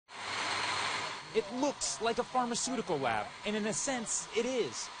It looks like a pharmaceutical lab, and in a sense, it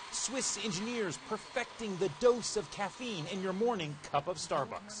is. Swiss engineers perfecting the dose of caffeine in your morning cup of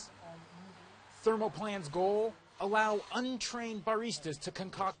Starbucks. Thermoplan's goal? Allow untrained baristas to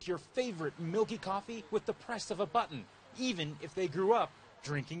concoct your favorite milky coffee with the press of a button, even if they grew up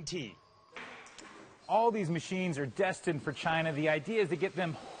drinking tea. All these machines are destined for China. The idea is to get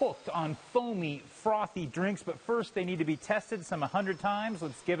them hooked on foamy, frothy drinks, but first they need to be tested some 100 times.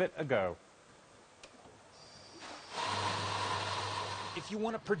 Let's give it a go. If you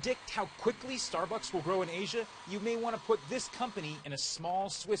want to predict how quickly Starbucks will grow in Asia, you may want to put this company in a small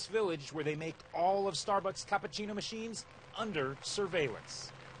Swiss village where they make all of Starbucks cappuccino machines under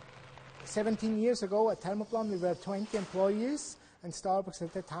surveillance. 17 years ago at Thermoplan we were 20 employees, and Starbucks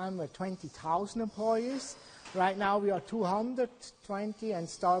at that time were 20,000 employees. Right now we are 220 and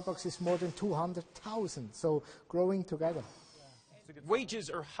Starbucks is more than 200,000, so growing together. Wages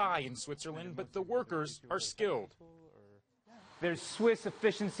are high in Switzerland, but the workers are skilled. There's Swiss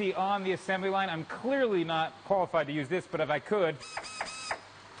efficiency on the assembly line. I'm clearly not qualified to use this, but if I could.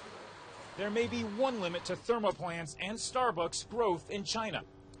 There may be one limit to Thermoplan's and Starbucks' growth in China.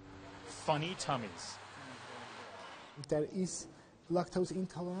 Funny tummies. There is lactose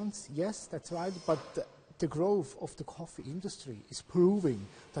intolerance, yes, that's right, but the growth of the coffee industry is proving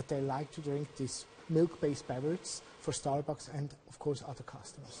that they like to drink this milk-based beverage for Starbucks and, of course, other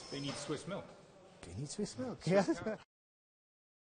customers. They need Swiss milk. They need Swiss milk, yes.